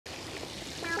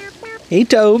Hey,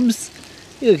 Tobes.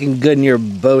 You looking good in your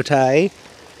bow tie.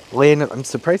 I'm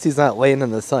surprised he's not laying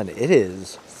in the sun. It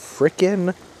is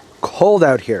freaking cold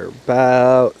out here.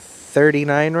 About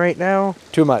 39 right now.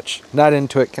 Too much. Not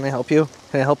into it. Can I help you?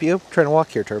 Can I help you? I'm trying to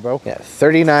walk here, Turbo. Yeah,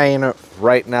 39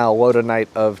 right now. Low tonight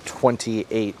of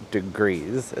 28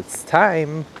 degrees. It's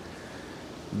time.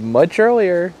 Much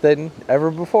earlier than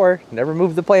ever before. Never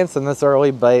moved the plants in this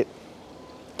early, but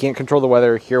can't control the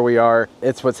weather. Here we are.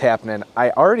 It's what's happening.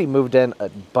 I already moved in a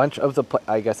bunch of the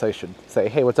I guess I should say,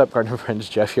 hey, what's up, gardener friends?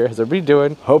 Jeff here. How's everybody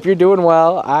doing? Hope you're doing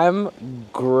well. I'm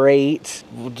great.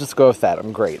 We'll just go with that.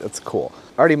 I'm great. That's cool.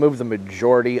 I already moved the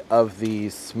majority of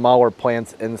the smaller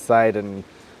plants inside and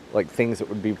like things that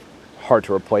would be hard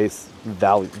to replace,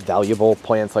 valuable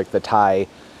plants like the Thai.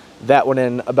 That went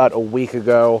in about a week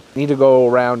ago. Need to go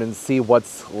around and see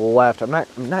what's left. Not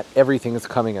everything is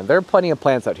coming in. There are plenty of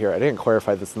plants out here. I didn't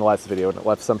clarify this in the last video and it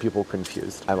left some people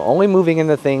confused. I'm only moving in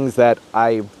the things that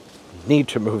I need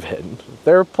to move in.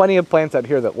 There are plenty of plants out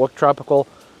here that look tropical,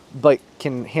 but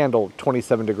can handle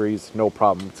 27 degrees, no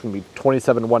problem. It's gonna be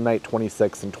 27 one night,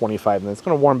 26 and 25, and then it's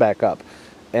gonna warm back up.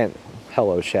 And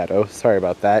hello, shadow, sorry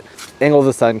about that. Angle of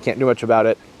the sun, can't do much about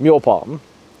it. Mule palm.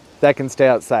 That can stay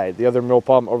outside. The other mule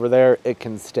palm over there, it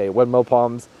can stay. Windmill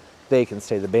palms, they can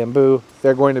stay. The bamboo,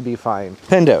 they're going to be fine.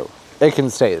 Pindo, it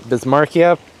can stay.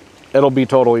 Bismarckia, it'll be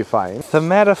totally fine.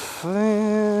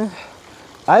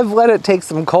 I've let it take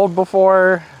some cold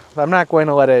before. I'm not going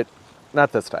to let it,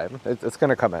 not this time. It's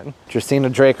going to come in.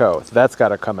 Dracaena Draco, that's got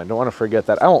to come in. Don't want to forget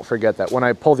that. I won't forget that. When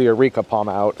I pull the Eureka palm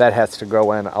out, that has to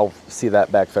go in. I'll see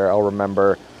that back there. I'll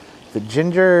remember. The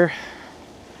ginger,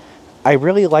 I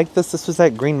really like this. This was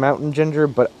that Green Mountain ginger,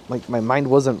 but like my mind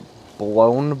wasn't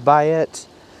blown by it.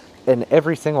 And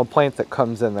every single plant that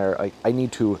comes in there, like I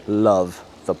need to love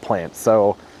the plant.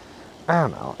 So I don't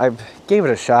know. I gave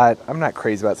it a shot. I'm not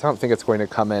crazy about it, so I don't think it's going to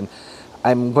come in.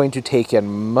 I'm going to take in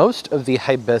most of the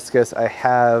hibiscus. I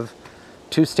have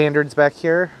two standards back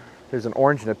here. There's an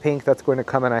orange and a pink that's going to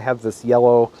come in. I have this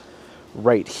yellow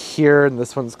right here, and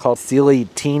this one's called Sealy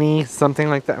Teeny, something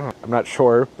like that. I'm not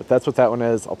sure, but that's what that one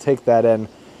is. I'll take that in.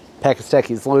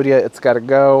 Pachystachys lutea, it's got to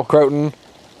go. Croton,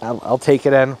 I'll take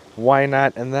it in. Why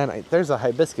not? And then there's a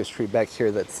hibiscus tree back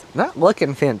here that's not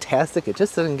looking fantastic. It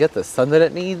just didn't get the sun that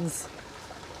it needs.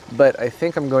 But I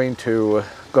think I'm going to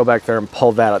go back there and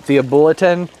pull that up. The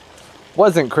Abuletin,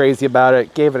 wasn't crazy about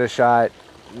it. Gave it a shot.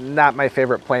 Not my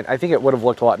favorite plant. I think it would have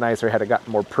looked a lot nicer had it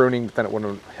gotten more pruning, but then it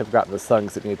wouldn't have gotten the sun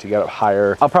because it needed to get up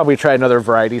higher. I'll probably try another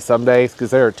variety someday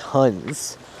because there are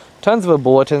tons of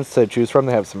Abuletins to choose from.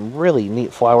 They have some really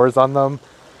neat flowers on them.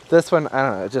 This one, I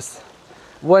don't know, it just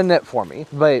wasn't it for me,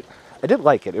 but I did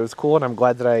like it. It was cool and I'm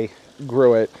glad that I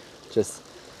grew it. Just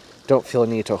don't feel a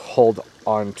need to hold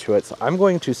on to it. So I'm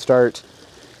going to start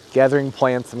gathering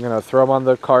plants. I'm going to throw them on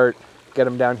the cart, get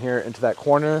them down here into that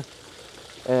corner.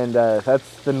 And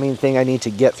that's the main thing I need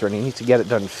to get through. And I need to get it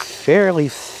done fairly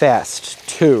fast,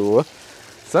 too.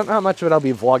 So not much of it I'll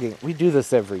be vlogging. We do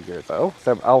this every year, though.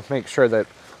 So I'll make sure that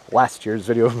last year's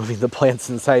video of moving the plants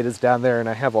inside is down there. And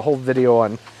I have a whole video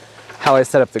on how I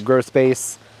set up the grow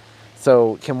space.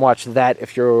 So you can watch that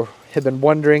if you have been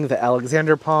wondering. The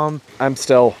Alexander palm, I'm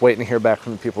still waiting to hear back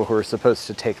from the people who are supposed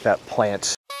to take that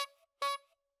plant.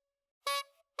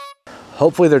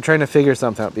 Hopefully they're trying to figure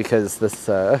something out because this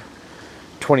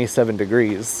 27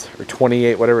 degrees or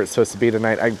 28, whatever it's supposed to be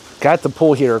tonight. I got the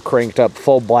pool heater cranked up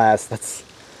full blast. That's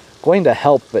going to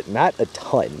help, but not a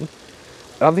ton.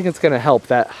 I don't think it's going to help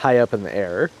that high up in the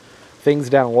air. Things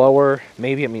down lower,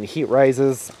 maybe, I mean, heat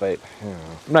rises, but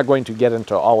I'm not going to get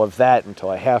into all of that until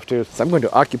I have to. So I'm going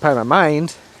to occupy my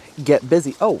mind, get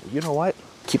busy. Oh, you know what?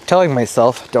 Keep telling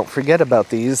myself, don't forget about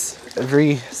these.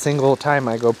 Every single time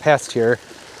I go past here,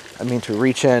 I mean to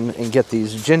reach in and get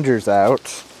these gingers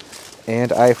out.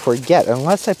 And I forget,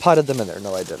 unless I potted them in there.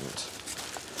 No, I didn't.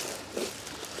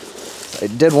 I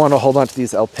did want to hold on to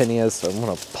these alpinias, so I'm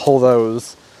going to pull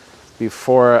those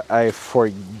before I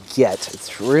forget.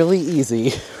 It's really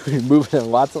easy moving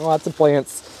in lots and lots of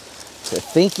plants to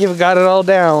think you've got it all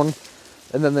down,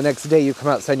 and then the next day you come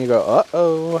outside and you go,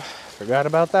 uh-oh, forgot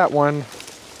about that one.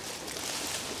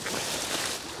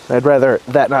 I'd rather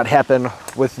that not happen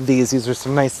with these. These are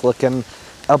some nice looking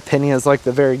alpinias, like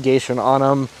the variegation on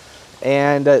them.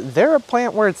 And they're a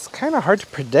plant where it's kind of hard to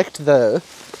predict the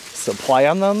supply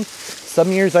on them.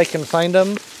 Some years I can find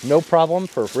them, no problem,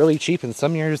 for really cheap, and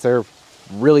some years they're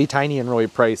really tiny and really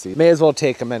pricey. May as well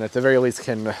take them in. At the very least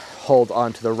can hold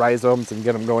on to the rhizomes and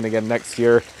get them going again next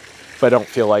year if I don't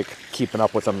feel like keeping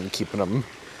up with them and keeping them,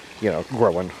 you know,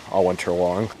 growing all winter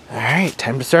long. All right,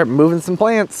 time to start moving some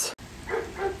plants.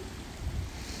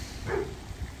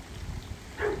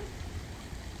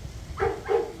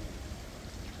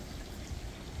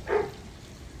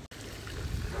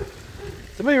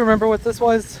 Somebody remember what this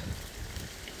was?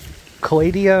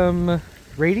 Caladium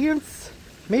Radiance?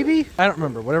 Maybe? I don't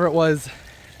remember. Whatever it was,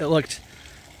 it looked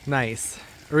nice.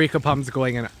 Areca palm's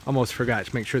going in. Almost forgot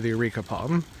to make sure the Areca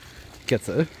palm gets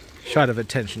a shot of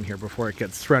attention here before it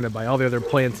gets surrounded by all the other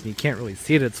plants and you can't really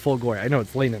see it. It's full glory. I know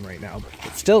it's leaning right now, but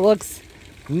it still looks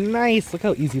nice. Look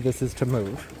how easy this is to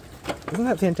move. Isn't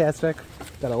that fantastic?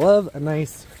 Gotta love a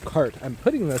nice cart. I'm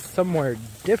putting this somewhere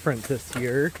different this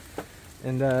year.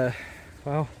 And,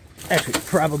 well, actually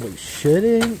probably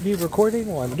shouldn't be recording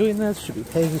while I'm doing this. Should be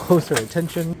paying closer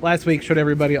attention. Last week showed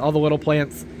everybody all the little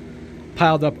plants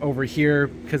piled up over here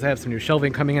because I have some new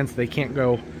shelving coming in, so they can't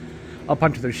go up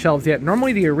onto their shelves yet.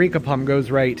 Normally the Areca palm goes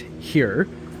right here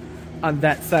on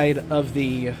that side of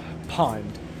the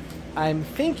pond. I'm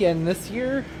thinking this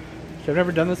year, I've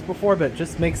never done this before, but it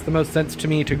just makes the most sense to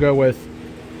me to go with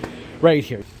right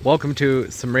here. Welcome to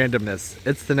some randomness.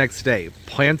 It's the next day.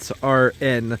 Plants are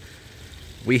in.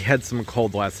 We had some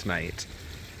cold last night.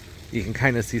 You can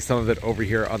kind of see some of it over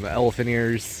here on the elephant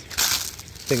ears.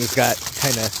 Things got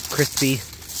kind of crispy,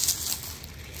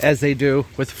 as they do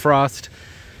with frost.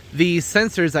 The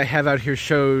sensors I have out here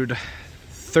showed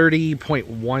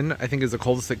 30.1, I think is the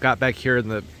coldest it got back here in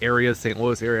the area, St.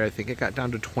 Louis area. I think it got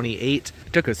down to 28. I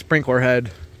took a sprinkler head,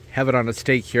 have it on a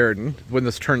stake here, and when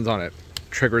this turns on, it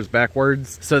triggers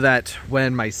backwards so that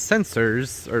when my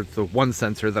sensors, or the one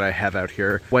sensor that I have out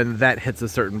here, when that hits a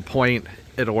certain point,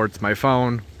 it alerts my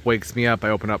phone, wakes me up. I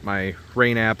open up my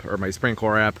rain app or my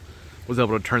sprinkler app, was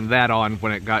able to turn that on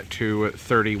when it got to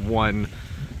 31.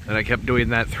 And I kept doing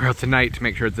that throughout the night to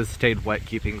make sure this stayed wet.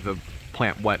 Keeping the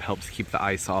plant wet helps keep the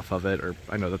ice off of it. Or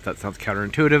I know that sounds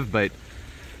counterintuitive, but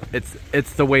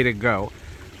it's the way to go.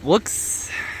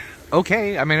 Looks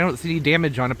okay. I mean, I don't see any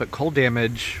damage on it, but cold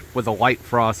damage with a light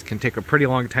frost can take a pretty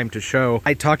long time to show.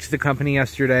 I talked to the company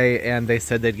yesterday and they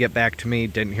said they'd get back to me.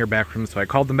 Didn't hear back from them, so I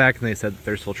called them back and they said that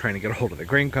they're still trying to get a hold of the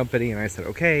grain company. And I said,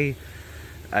 okay,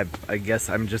 I guess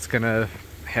I'm just gonna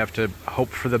have to hope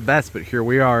for the best, but here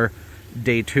we are.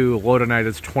 Day 2, low tonight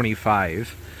is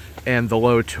 25, and the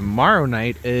low tomorrow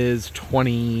night is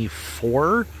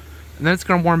 24, and then it's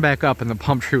going to warm back up, and the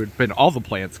palm tree would been, all the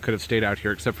plants could have stayed out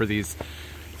here except for these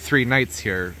 3 nights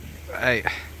here.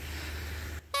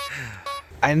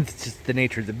 And it's just the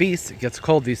nature of the beast. It gets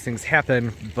cold, these things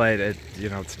happen, but you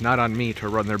know, it's not on me to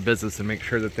run their business and make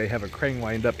sure that they have a crane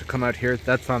lined up to come out here.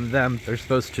 That's on them. They're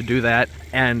supposed to do that,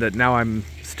 and now I'm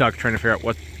stuck trying to figure out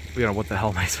what the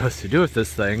hell am I supposed to do with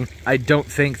this thing? I don't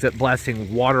think that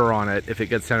blasting water on it, if it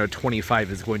gets down to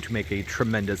 25, is going to make a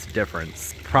tremendous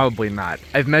difference. Probably not.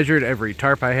 I've measured every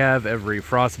tarp I have, every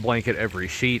frost blanket, every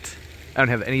sheet. I don't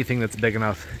have anything that's big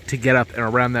enough to get up and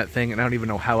around that thing, and I don't even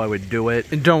know how I would do it.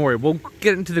 And don't worry, we'll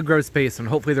get into the grow space, and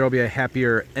hopefully there will be a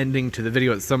happier ending to the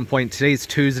video at some point. Today's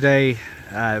Tuesday.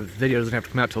 Video doesn't have to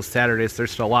come out till Saturday, so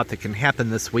there's still a lot that can happen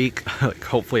this week. Like,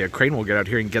 hopefully a crane will get out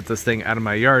here and get this thing out of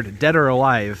my yard, dead or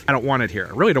alive. I don't want it here.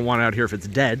 I really don't want it out here if it's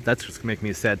dead. That's just gonna make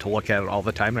me sad to look at it all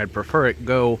the time, and I'd prefer it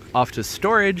go off to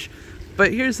storage.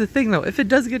 But here's the thing though, if it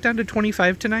does get down to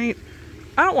 25 tonight,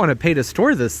 I don't want to pay to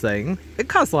store this thing. It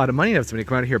costs a lot of money to have somebody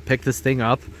come out here, pick this thing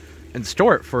up, and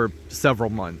store it for several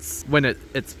months when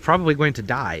it's probably going to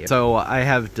die. So I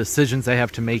have decisions I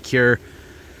have to make here.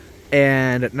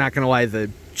 And not gonna lie, the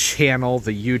channel,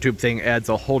 the YouTube thing adds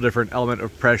a whole different element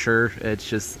of pressure. It's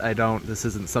just, this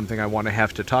isn't something I want to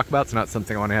have to talk about. It's not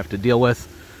something I want to have to deal with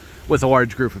a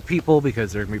large group of people,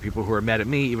 because there are gonna be people who are mad at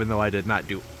me, even though I did not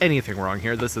do anything wrong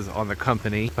here. This is on the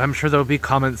company. I'm sure there'll be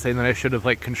comments saying that I should have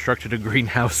like constructed a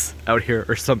greenhouse out here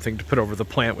or something to put over the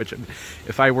plant, which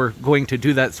if I were going to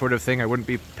do that sort of thing, I wouldn't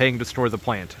be paying to store the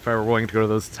plant if I were willing to go to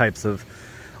those types of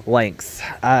lengths.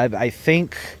 I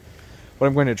think what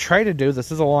I'm going to try to do,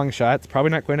 this is a long shot, it's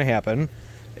probably not going to happen,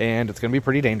 and it's going to be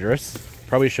pretty dangerous.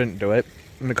 Probably shouldn't do it.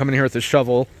 I'm going to come in here with a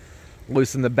shovel,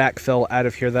 loosen the backfill out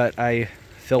of here that I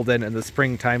filled in the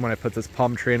springtime when I put this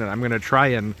palm tree in, and I'm going to try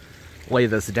and lay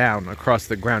this down across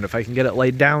the ground. If I can get it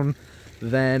laid down,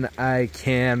 then I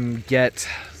can get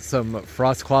some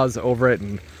frost cloths over it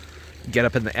and get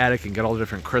up in the attic and get all the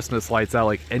different Christmas lights out.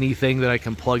 Like anything that I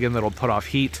can plug in that'll put off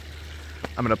heat,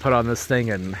 I'm going to put on this thing,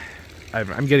 and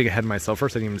I'm getting ahead of myself.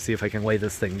 First I need to see if I can lay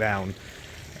this thing down.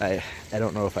 I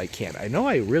don't know if I can. I know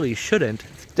I really shouldn't.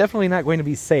 It's definitely not going to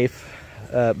be safe,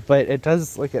 but it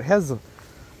does, like, it has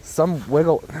some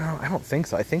wiggle. No, I don't think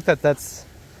so. I think that's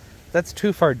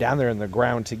too far down there in the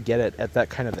ground to get it at that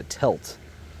kind of a tilt.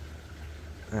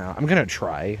 I'm gonna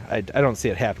try. I don't see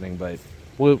it happening, but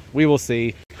we will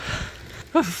see.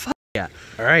 Oh, fuck yeah.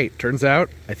 All right, turns out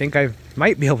I think I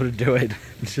might be able to do it.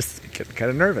 I'm just getting kind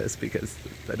of nervous because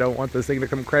I don't want this thing to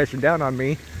come crashing down on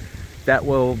me. That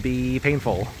will be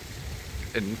painful.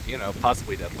 and, you know,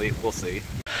 possibly deadly. We'll see.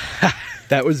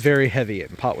 That was very heavy,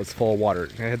 and the pot was full of water.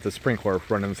 I had the sprinkler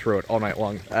running through it all night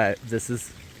long. This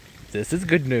is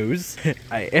good news.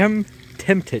 I am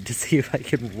tempted to see if I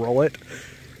can roll it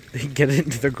and get it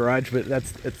into the garage, but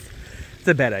it's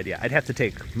a bad idea. I'd have to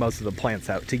take most of the plants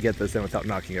out to get this in without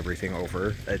knocking everything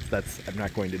over. I'm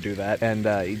not going to do that, and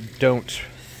I don't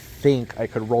think I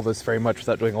could roll this very much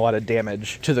without doing a lot of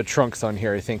damage to the trunks on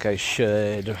here. I think I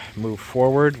should move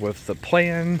forward with the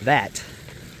plan. That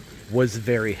was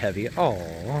very heavy.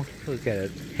 Oh, look at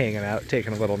it hanging out,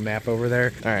 taking a little nap over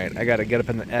there. All right, I gotta get up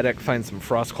in the attic, find some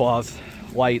frost cloths,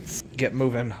 lights, get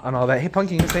moving on all that. Hey,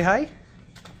 Pumpkin, you say hi?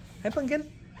 Hi, Pumpkin.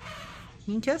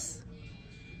 You can kiss?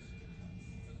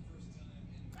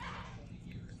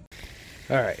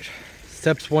 All right,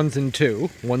 steps 1s and 2,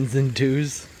 1s and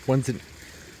 2s, 1s and...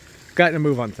 Gotten to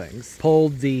move on things.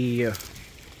 Pulled the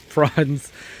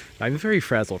fronds. I'm very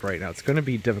frazzled right now. It's going to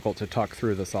be difficult to talk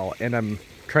through this all, and I'm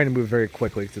trying to move very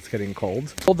quickly because it's getting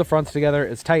cold. Pulled the fronts together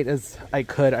as tight as I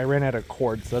could. I ran out of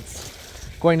cord, so that's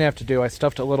going to have to do. I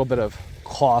stuffed a little bit of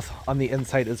cloth on the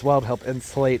inside as well to help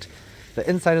insulate the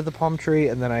inside of the palm tree,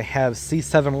 and then I have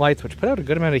C7 lights, which put out a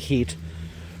good amount of heat,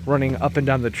 running up and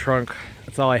down the trunk.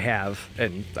 That's all I have,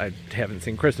 and I haven't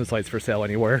seen Christmas lights for sale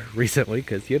anywhere recently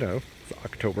because, you know, it's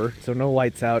October, so no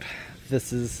lights out.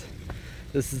 This is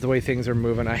the way things are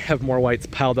moving. I have more lights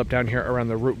piled up down here around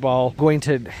the root ball. Going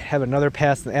to have another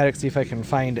pass in the attic, see if I can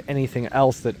find anything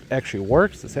else that actually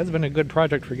works. This has been a good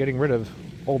project for getting rid of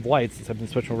old lights since I've been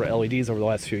switching over to LEDs over the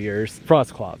last few years.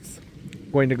 Frost cloths.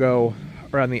 Going to go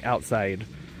around the outside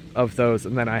of those,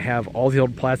 and then I have all the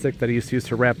old plastic that I used to use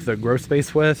to wrap the grow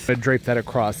space with. I drape that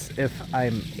across. If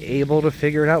I'm able to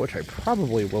figure it out, which I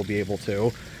probably will be able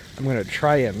to, I'm going to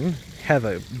try and have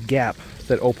a gap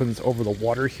that opens over the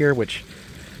water here, which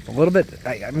a little bit,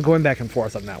 I'm going back and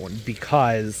forth on that one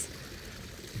because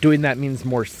doing that means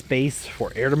more space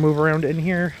for air to move around in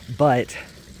here, but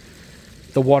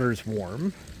the water's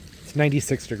warm. It's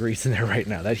 96 degrees in there right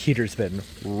now. That heater's been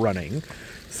running.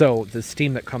 So the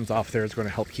steam that comes off there is going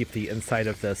to help keep the inside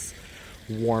of this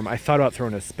warm. I thought about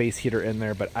throwing a space heater in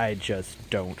there, but I just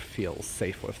don't feel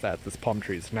safe with that. This palm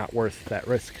tree is not worth that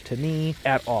risk to me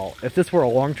at all. If this were a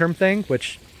long-term thing,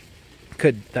 which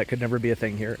that could never be a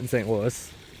thing here in St.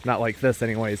 Louis, not like this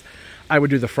anyways, I would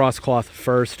do the frost cloth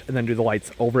first and then do the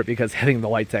lights over it, because having the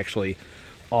lights actually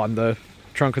on the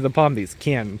trunk of the palm, these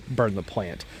can burn the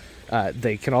plant.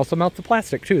 They can also melt the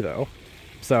plastic too, though.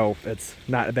 So it's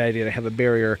not a bad idea to have a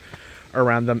barrier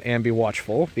around them and be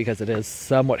watchful, because it is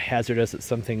somewhat hazardous. It's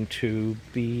something to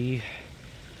be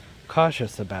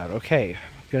cautious about. Okay,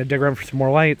 I'm gonna dig around for some more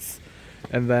lights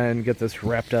and then get this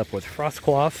wrapped up with frost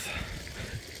cloth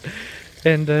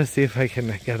and see if I can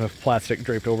get enough plastic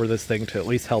draped over this thing to at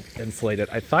least help insulate it.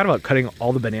 I thought about cutting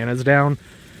all the bananas down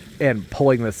and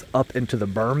pulling this up into the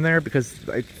berm there, because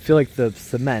I feel like the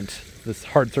cement, this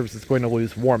hard surface, is going to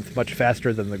lose warmth much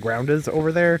faster than the ground is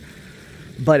over there.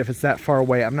 But if it's that far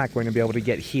away, I'm not going to be able to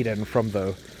get heat in from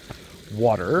the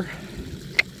water.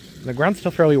 The ground's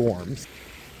still fairly warm.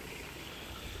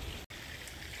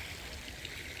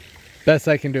 Best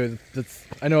I can do is,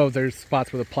 I know there's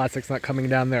spots where the plastic's not coming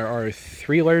down. There are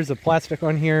 3 layers of plastic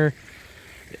on here.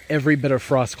 Every bit of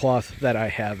frost cloth that I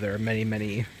have, there are many,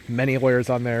 many, many layers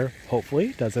on there. Hopefully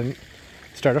it doesn't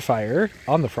start a fire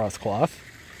on the frost cloth.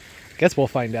 Guess we'll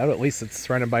find out. At least it's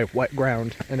surrounded by wet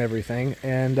ground and everything,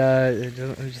 and I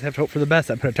just have to hope for the best.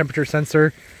 I put a temperature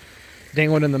sensor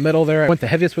dangling in the middle there. I went the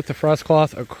heaviest with the frost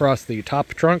cloth across the top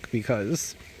trunk,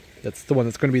 because that's the one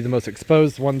that's going to be the most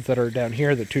exposed. The ones that are down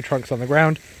here, the 2 trunks on the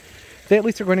ground, they at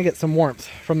least are going to get some warmth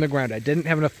from the ground. I didn't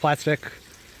have enough plastic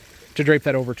to drape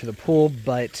that over to the pool,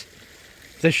 but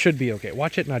this should be okay.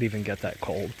 Watch it not even get that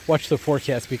cold. Watch the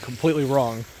forecast be completely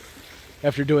wrong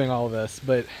after doing all of this,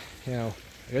 but, you know,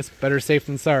 I guess better safe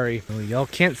than sorry. Well, y'all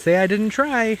can't say I didn't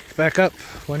try. Back up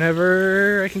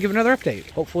whenever I can give another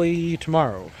update. Hopefully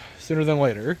tomorrow, sooner than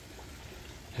later.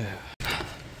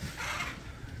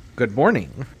 Good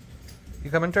morning.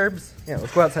 You coming, Turbs? Yeah,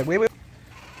 let's go outside.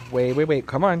 Wait,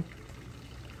 come on.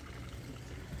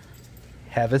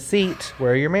 Have a seat.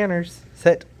 Where are your manners?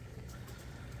 Sit.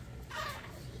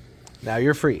 Now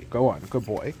you're free. Go on. Good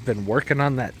boy. Been working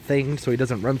on that thing so he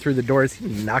doesn't run through the doors. He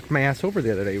knocked my ass over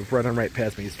the other day running right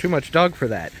past me. He's too much dog for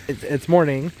that. It's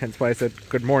morning, hence why I said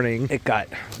good morning. It got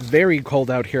very cold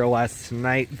out here last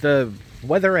night. The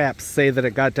weather apps say that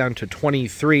it got down to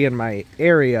 23 in my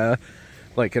area,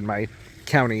 like in my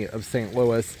county of St.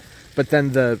 Louis. But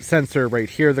then the sensor right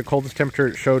here, the coldest temperature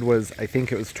it showed was, I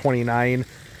think it was 29.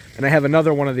 And I have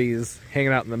another one of these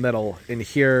hanging out in the middle in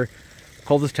here.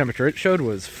 Coldest temperature it showed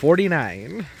was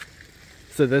 49.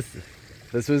 So this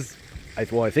this was,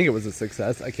 well, I think it was a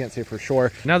success. I can't say for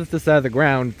sure. Now that this is out of the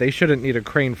ground, they shouldn't need a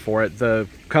crane for it. The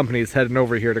company's heading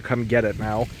over here to come get it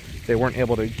now. They weren't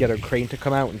able to get a crane to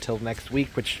come out until next week,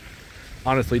 which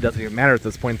honestly doesn't even matter at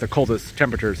this point. The coldest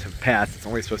temperatures have passed. It's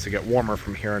only supposed to get warmer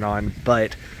from here and on,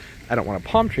 but I don't want a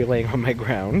palm tree laying on my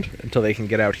ground until they can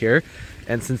get out here.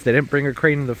 And since they didn't bring a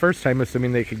crane the first time,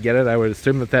 assuming they could get it, I would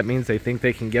assume that that means they think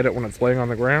they can get it when it's laying on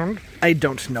the ground. I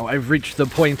don't know. I've reached the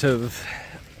point of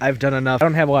I've done enough. I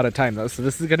don't have a lot of time though, so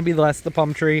this is going to be the last of the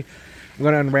palm tree. I'm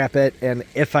going to unwrap it, and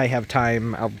if I have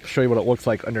time, I'll show you what it looks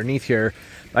like underneath here.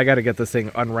 I got to get this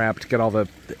thing unwrapped, get all the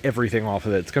everything off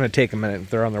of it. It's going to take a minute.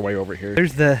 They're on their way over here.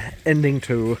 There's the ending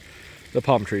to the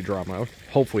palm tree drama.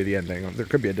 Hopefully the ending. There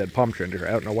could be a dead palm tree under here.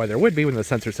 I don't know why there would be when the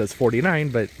sensor says 49,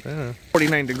 but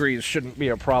 49 degrees shouldn't be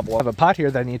a problem. I have a pot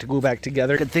here that I need to glue back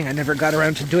together. Good thing I never got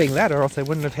around to doing that, or else I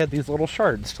wouldn't have had these little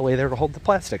shards to lay there to hold the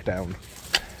plastic down.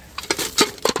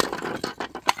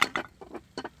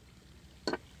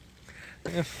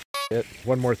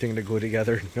 One more thing to glue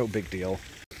together, no big deal.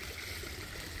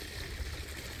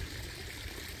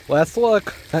 Last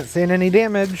look, not seeing any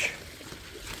damage.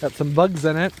 Got some bugs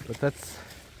in it, but that's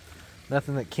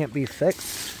nothing that can't be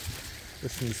fixed.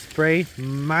 With some spray,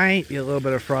 might be a little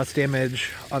bit of frost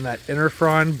damage on that inner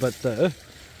frond, but the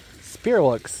spear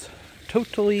looks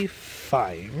totally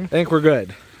fine. I think we're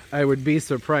good. I would be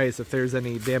surprised if there's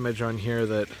any damage on here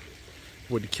that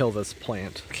would kill this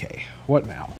plant. Okay, what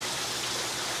now?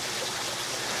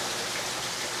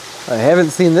 I haven't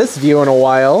seen this view in a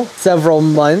while, several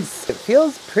months. It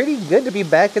feels pretty good to be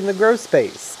back in the grow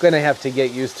space. Gonna have to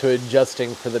get used to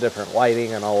adjusting for the different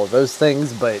lighting and all of those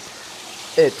things, but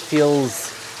it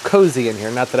feels cozy in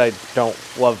here. Not that I don't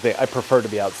love it, I prefer to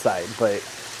be outside, but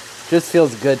just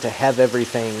feels good to have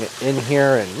everything in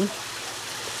here. And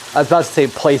I was about to say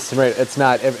placed right. It's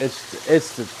not.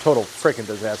 It's a total freaking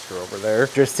disaster over there.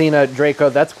 Dracaena Draco,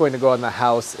 that's going to go in the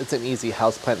house. It's an easy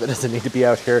house plant that doesn't need to be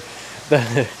out here.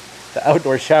 The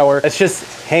outdoor shower, it's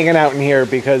just hanging out in here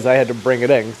because I had to bring it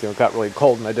in because it got really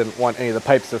cold and I didn't want any of the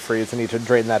pipes to freeze. I need to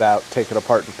drain that out, take it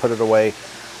apart, and put it away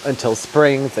until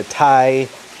spring. The tie,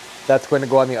 that's going to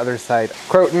go on the other side.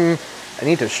 Croton, I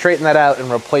need to straighten that out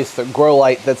and replace the grow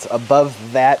light that's above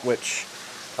that, which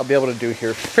I'll be able to do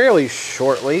here fairly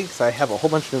shortly because I have a whole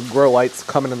bunch of new grow lights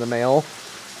coming in the mail.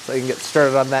 So I can get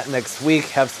started on that next week.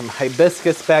 Have some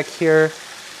hibiscus back here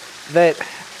that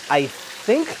I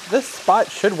think this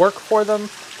spot should work for them.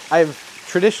 I've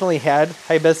traditionally had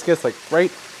hibiscus like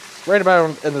right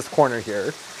about in this corner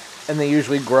here, and they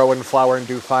usually grow and flower and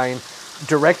do fine.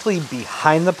 Directly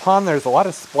behind the pond, there's a lot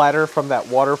of splatter from that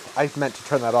water. I meant to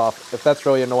turn that off. If that's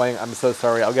really annoying, I'm so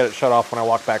sorry. I'll get it shut off when I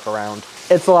walk back around.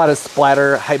 It's a lot of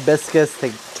splatter. Hibiscus,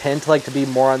 they tend to like to be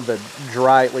more on the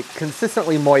dry, like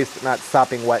consistently moist, not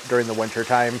sopping wet during the winter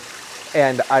time.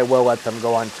 And I will let them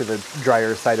go on to the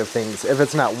drier side of things if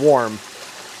it's not warm.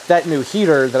 That new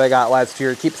heater that I got last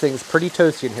year keeps things pretty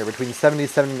toasty in here. Between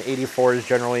 77 and 84 is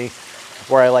generally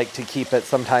where I like to keep it.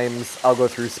 Sometimes I'll go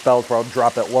through spells where I'll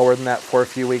drop it lower than that for a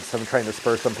few weeks. I'm trying to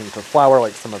spur something to flower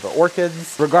like some of the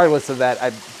orchids. Regardless of that, I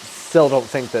still don't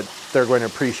think that they're going to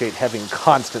appreciate having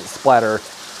constant splatter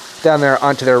down there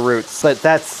onto their roots. But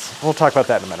we'll talk about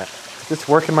that in a minute. Just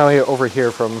working my way over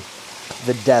here from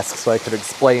the desk so I could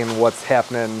explain what's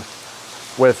happening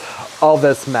with all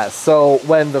this mess. So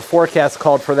when the forecast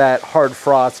called for that hard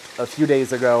frost a few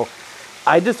days ago,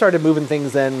 I just started moving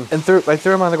things in and I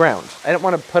threw them on the ground. I didn't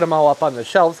want to put them all up on the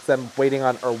shelves because I'm waiting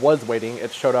on, or was waiting,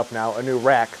 it showed up now, a new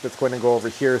rack that's going to go over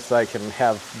here so I can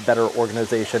have better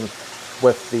organization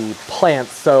with the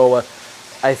plants. So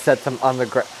I set them on the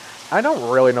ground. I don't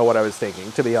really know what I was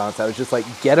thinking, to be honest. I was just like,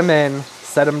 get them in,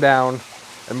 set them down,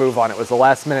 and move on. It was a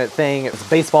last minute thing. It was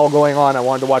baseball going on. I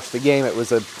wanted to watch the game. It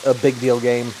was a big deal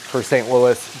game for St.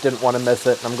 Louis. Didn't want to miss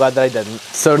it. I'm glad that I didn't.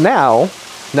 So now,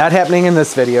 not happening in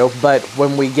this video, but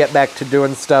when we get back to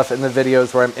doing stuff in the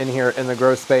videos where I'm in here in the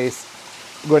grow space,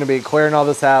 I'm going to be clearing all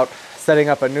this out, setting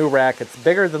up a new rack. It's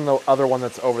bigger than the other one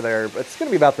that's over there. It's going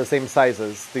to be about the same size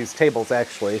as these tables,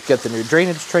 actually. Get the new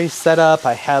drainage tray set up.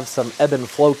 I have some ebb and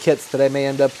flow kits that I may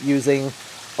end up using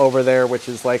over there, which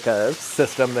is like a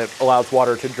system that allows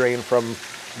water to drain from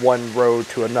one row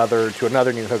to another, and you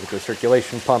can hook it to a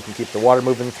circulation pump and keep the water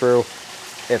moving through,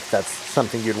 if that's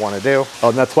something you'd want to do. Oh,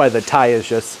 and that's why the tie is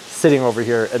just sitting over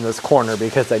here in this corner,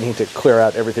 because I need to clear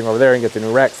out everything over there and get the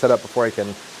new rack set up before I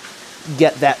can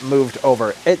get that moved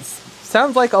over. It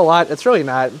sounds like a lot. It's really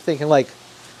not. I'm thinking like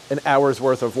an hour's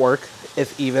worth of work,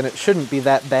 if even. It shouldn't be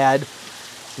that bad.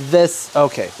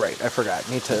 Okay, right, I forgot.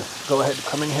 Need to go ahead and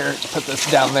come in here and put this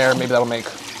down there. Maybe that'll make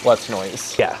less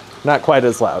noise. Yeah, Not quite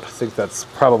as loud. I think that's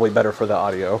probably better for the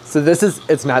audio. So this is,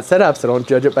 it's not set up, so don't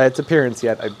judge it by its appearance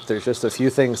yet. There's just a few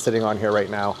things sitting on here right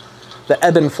now. The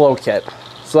ebb and flow kit.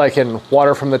 So I can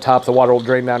water from the top, the water will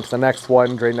drain down to the next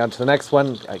one, drain down to the next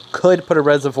one. I could put a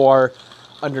reservoir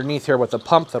underneath here with a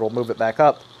pump that'll move it back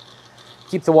up.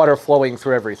 Keep the water flowing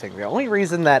through everything. The only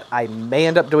reason that I may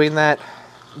end up doing that,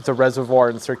 the reservoir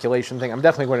and circulation thing, I'm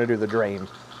definitely going to do the drain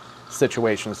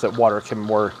situation so that water can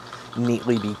more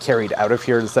neatly be carried out of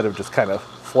here instead of just kind of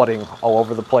flooding all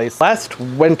over the place. Last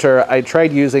winter, I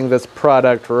tried using this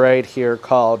product right here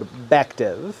called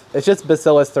Bactiv. It's just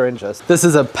Bacillus thuringiensis. This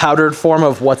is a powdered form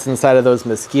of what's inside of those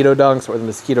mosquito dunks or the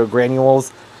mosquito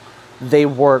granules. They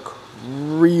work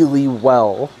really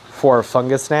well for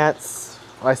fungus gnats.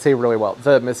 I say really well.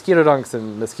 The mosquito dunks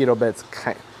and mosquito bits,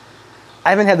 I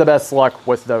haven't had the best luck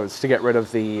with those to get rid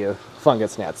of the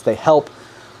fungus gnats. They help,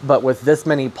 but with this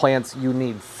many plants, you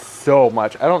need so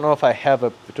much. I don't know if I have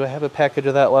a, do I have a package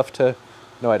of that left to,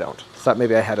 no I don't. Thought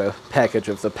maybe I had a package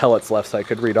of the pellets left so I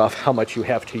could read off how much you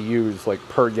have to use like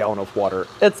per gallon of water.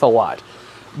 It's a lot.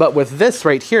 But with this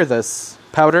right here, this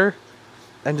powder,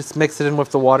 and just mix it in with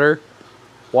the water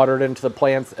it into the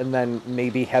plants, and then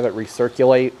maybe have it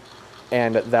recirculate,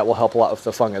 and that will help a lot with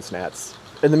the fungus gnats.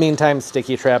 In the meantime,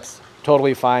 sticky traps,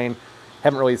 totally fine.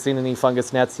 Haven't really seen any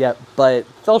fungus gnats yet, but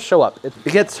they'll show up. It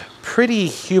gets pretty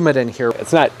humid in here.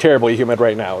 It's not terribly humid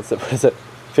right now. Is it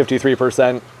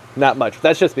 53%? Not much.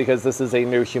 That's just because this is a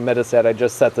new humidistat. I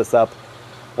just set this up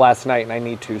last night and I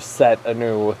need to set a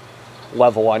new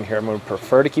level on here. I'm going to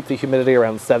prefer to keep the humidity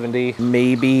around 70,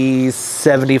 maybe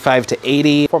 75 to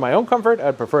 80. For my own comfort,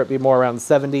 I'd prefer it be more around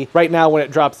 70. Right now, when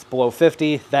it drops below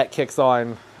 50, that kicks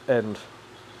on and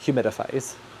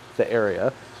humidifies the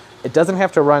area. It doesn't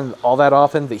have to run all that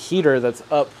often. The heater that's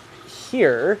up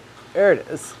here, there it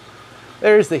is.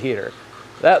 There's the heater.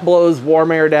 That blows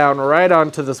warm air down right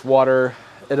onto this water.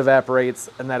 It evaporates,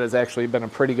 and that has actually been a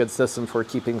pretty good system for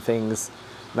keeping things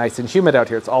nice and humid out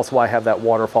here. It's also why I have that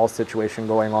waterfall situation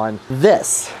going on.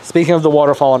 This, speaking of the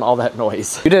waterfall and all that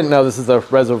noise, you didn't know this is a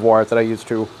reservoir that I use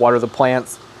to water the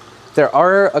plants. There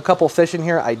are a couple fish in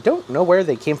here. I don't know where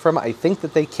they came from. I think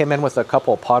that they came in with a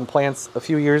couple of pond plants a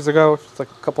few years ago. It's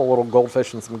like a couple little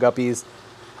goldfish and some guppies.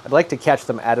 I'd like to catch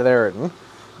them out of there and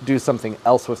do something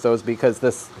else with those because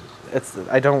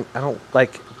I don't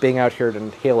like being out here and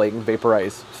inhaling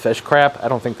vaporized fish crap. I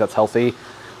don't think that's healthy.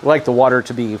 I like the water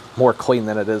to be more clean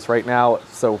than it is right now.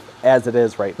 So as it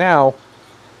is right now,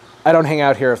 I don't hang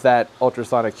out here if that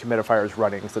ultrasonic humidifier is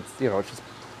running. So it's, it's just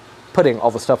putting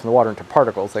all the stuff in the water into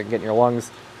particles that can get in your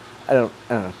lungs. I don't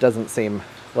know, it doesn't seem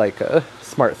like a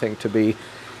smart thing to be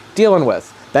dealing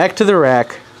with. Back to the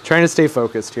rack, trying to stay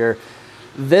focused here.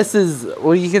 This is,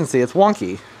 well, you can see it's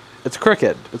wonky. It's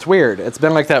crooked, it's weird. It's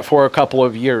been like that for a couple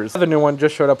of years. The new one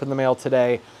just showed up in the mail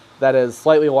today that is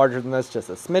slightly larger than this, just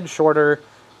a smidge shorter,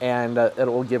 and it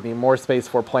will give me more space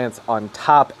for plants on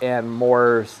top and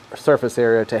more surface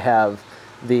area to have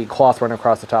the cloth run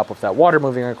across the top with that water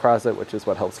moving across it, which is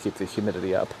what helps keep the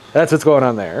humidity up. That's what's going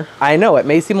on there. I know, it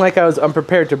may seem like I was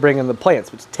unprepared to bring in the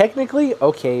plants, which technically,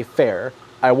 okay, fair,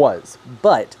 I was.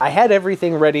 But I had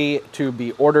everything ready to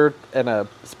be ordered in a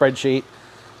spreadsheet,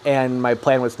 and my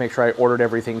plan was to make sure I ordered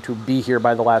everything to be here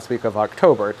by the last week of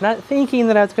October. Not thinking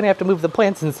that I was gonna have to move the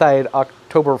plants inside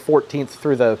October 14th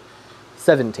through the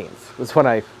 17th was when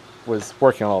I was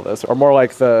working on all this, or more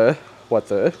like the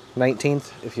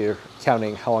 19th, if you're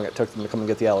counting how long it took them to come and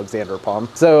get the Alexander palm.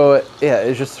 So yeah,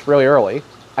 it's just really early.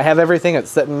 I have everything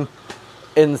that's sitting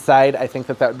inside. I think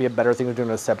that would be a better thing to do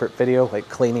in a separate video, like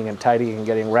cleaning and tidying and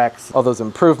getting racks, all those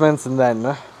improvements, and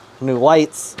then new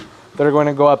lights that are going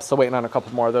to go up. So waiting on a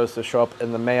couple more of those to show up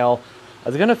in the mail. I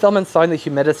was gonna film installing the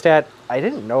humidistat. I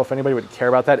didn't know if anybody would care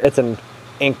about that. It's an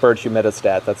Inkbird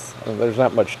humidistat. There's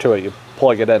not much to it. You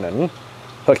plug it in and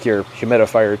hook your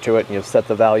humidifier to it, and you set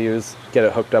the values, get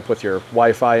it hooked up with your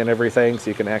Wi-Fi and everything so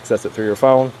you can access it through your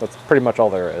phone. That's pretty much all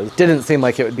there is. Didn't seem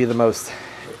like it would be the most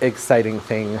exciting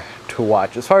thing to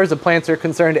watch. As far as the plants are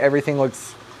concerned, everything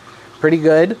looks pretty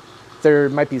good. There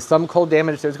might be some cold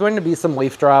damage. There's going to be some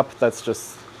leaf drop. That's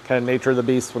just kind of nature of the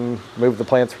beast when you move the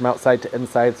plants from outside to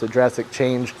inside. So drastic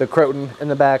change. The croton in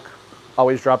the back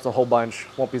always drops a whole bunch.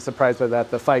 Won't be surprised by that.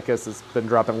 The ficus has been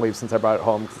dropping leaves since I brought it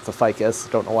home because it's a ficus.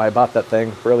 Don't know why I bought that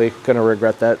thing. Really gonna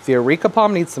regret that. The areca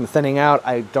palm needs some thinning out.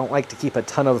 I don't like to keep a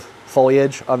ton of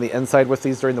foliage on the inside with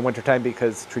these during the wintertime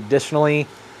because traditionally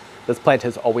this plant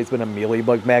has always been a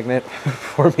mealybug magnet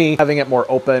for me. Having it more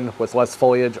open with less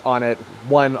foliage on it,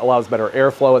 one, allows better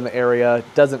airflow in the area,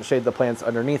 doesn't shade the plants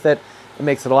underneath it. It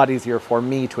makes it a lot easier for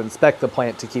me to inspect the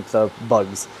plant to keep the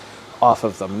bugs off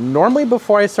of them. Normally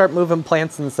before I start moving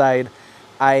plants inside,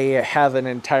 I have an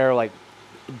entire like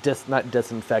not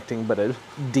disinfecting, but a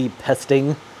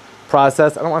de-pesting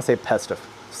process. I don't want to say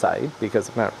pesticide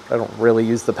because I don't really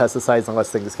use the pesticides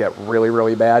unless things get really,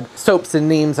 really bad. Soaps and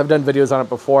neems, I've done videos on it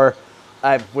before.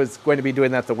 I was going to be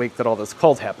doing that the week that all this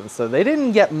cold happened, so they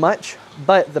didn't get much,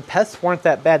 but the pests weren't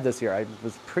that bad this year. I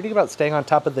was pretty good about staying on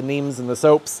top of the neems and the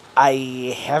soaps.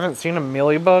 I haven't seen a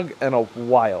mealybug in a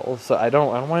while, so I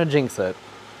don't want to jinx it.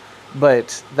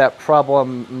 But that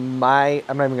problem, I'm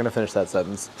not even going to finish that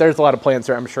sentence. There's a lot of plants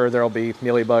here. I'm sure there'll be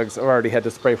mealybugs. I've already had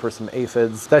to spray for some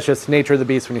aphids. That's just nature of the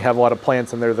beast when you have a lot of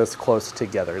plants and they're this close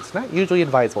together. It's not usually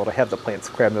advisable to have the plants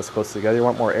crammed this close together. You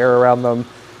want more air around them,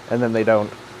 and then they don't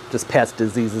just pass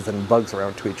diseases and bugs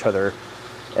around to each other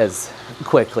as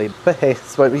quickly. But hey,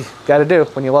 it's what we got to do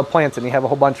when you love plants and you have a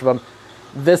whole bunch of them.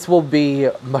 This will be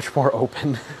much more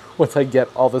open once I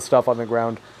get all the stuff on the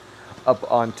ground up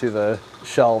onto the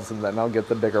shelves, and then I'll get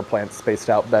the bigger plants spaced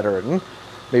out better and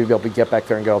maybe be able to get back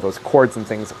there and get all those cords and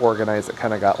things organized that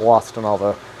kind of got lost in all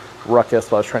the ruckus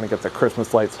while I was trying to get the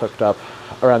Christmas lights hooked up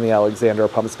around the Alexander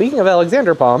palm. Speaking of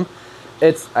Alexander palm,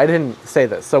 I didn't say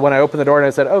this. So when I opened the door and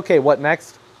I said, okay, what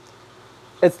next?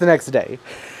 It's the next day.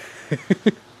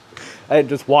 I had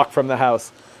just walked from the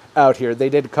house out here. They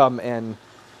did come and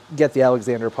get the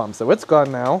Alexander palm, so it's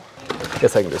gone now.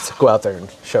 Guess I can just go out there and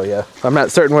show you. I'm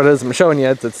not certain what it is I'm showing you.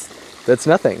 It's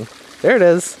nothing. There it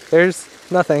is. There's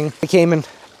nothing. I came and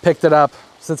picked it up.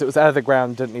 Since it was out of the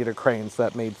ground, didn't need a crane, so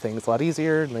that made things a lot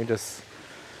easier. And they just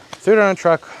threw it on a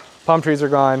truck. Palm trees are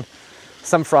gone.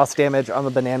 Some frost damage on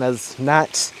the bananas.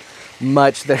 Not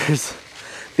much.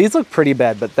 These look pretty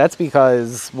bad, but that's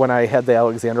because when I had the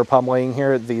Alexander palm laying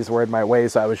here, these were in my way,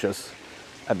 so I was just,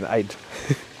 I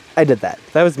did that.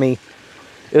 That was me.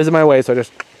 It was in my way, so I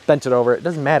just bent it over. It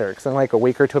doesn't matter, because in like a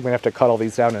week or two, I'm going to have to cut all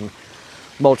these down and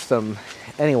mulch them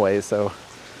anyway, so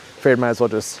figured might as well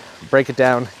just break it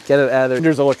down, get it out of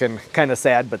there. Gingers are looking kind of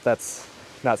sad, but that's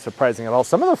not surprising at all.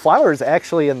 Some of the flowers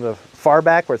actually in the far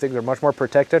back where things are much more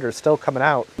protected are still coming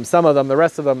out. And some of them, the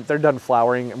rest of them, they're done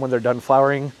flowering, and when they're done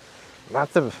flowering,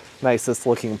 not the nicest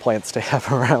looking plants to have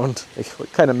around. They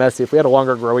look kind of messy. If we had a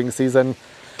longer growing season,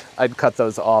 I'd cut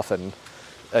those off and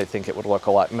I think it would look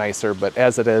a lot nicer. But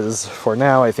as it is for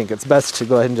now, I think it's best to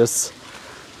go ahead and just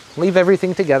leave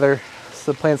everything together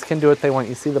so the plants can do what they want.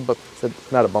 You see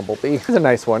not a bumblebee. Here's a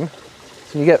nice one.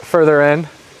 So when you get further in,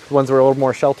 the ones that are a little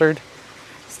more sheltered,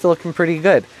 still looking pretty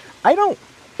good. I don't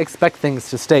expect things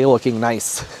to stay looking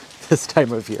nice this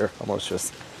time of year. Almost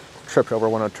just tripped over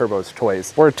one of Turbo's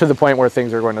toys. We're to the point where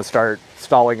things are going to start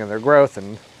stalling in their growth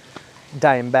and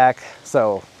dying back.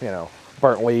 So,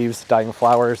 burnt leaves, dying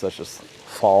flowers, that's just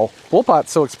fall. Pool pot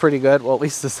still looks pretty good. Well, at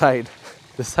least the side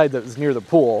that was near the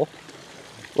pool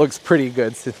looks pretty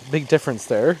good. It's a big difference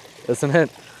there, isn't it?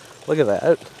 Look at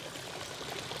that.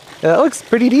 Yeah, that looks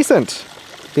pretty decent.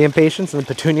 The impatiens and the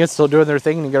petunias still doing their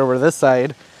thing. And you get over to this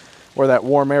side where that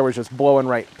warm air was just blowing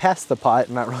right past the pot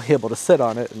and not really able to sit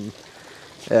on it. And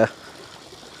yeah,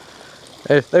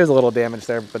 there's a little damage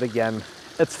there, but again,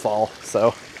 it's fall,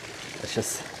 so it's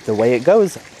just the way it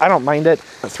goes. I don't mind it.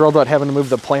 I'm thrilled about having to move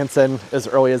the plants in as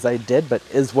early as I did, but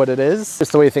is what it is.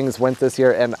 Just the way things went this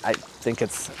year, and I think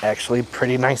it's actually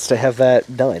pretty nice to have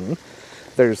that done.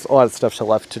 There's a lot of stuff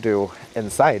left to do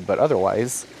inside, but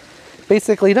otherwise,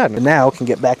 basically done. And now can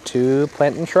get back to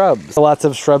planting shrubs. Lots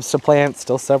of shrubs to plant,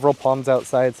 still several palms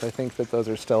outside, so I think that those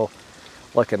are still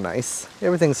looking nice.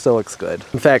 Everything still looks good.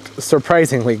 In fact,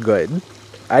 surprisingly good.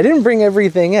 I didn't bring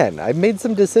everything in. I made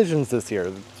some decisions this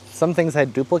year. Some things I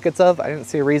had duplicates of. I didn't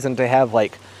see a reason to have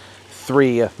like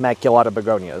 3 maculata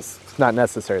begonias. It's not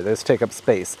necessary. They just take up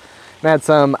space. And I had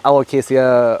some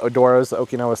Alocasia odoros,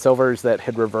 Okinawa silvers that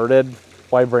had reverted.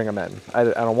 Why bring them in? I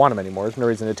don't want them anymore. There's no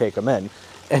reason to take them in.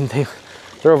 And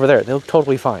they're over there. They look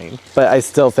totally fine. But I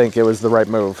still think it was the right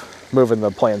move, moving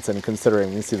the plants in,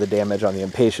 considering you see the damage on the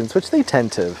impatiens, which they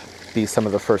tend to be some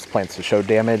of the first plants to show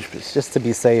damage, but it's just to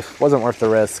be safe. Wasn't worth the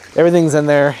risk. Everything's in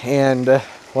there, and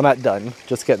well, not done,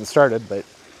 just getting started, but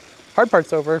hard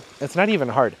part's over. It's not even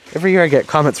hard. Every year I get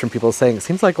comments from people saying, it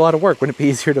seems like a lot of work. Wouldn't it be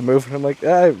easier to move? And I'm like,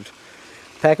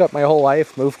 pack up my whole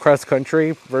life, move cross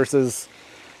country versus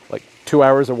like 2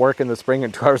 hours of work in the spring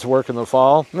and 2 hours of work in the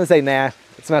fall. I'm gonna say, nah,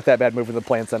 it's not that bad moving the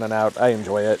plants in and out. I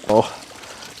enjoy it. Oh,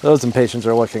 those impatiens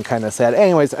are looking kind of sad.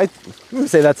 Anyways, I'm gonna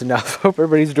say that's enough. Hope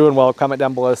everybody's doing well. Comment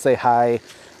down below, say hi.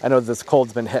 I know this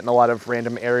cold's been hitting a lot of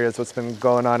random areas. What's been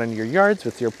going on in your yards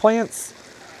with your plants?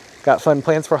 Got fun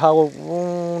plans for Halloween?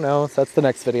 Oh, no, that's the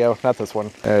next video, not this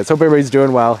one. So hope everybody's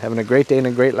doing well, having a great day and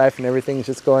a great life, and everything's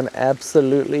just going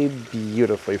absolutely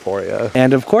beautifully for you.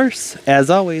 And of course, as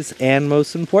always, and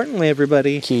most importantly,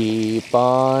 everybody, keep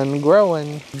on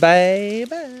growing.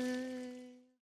 Bye-bye.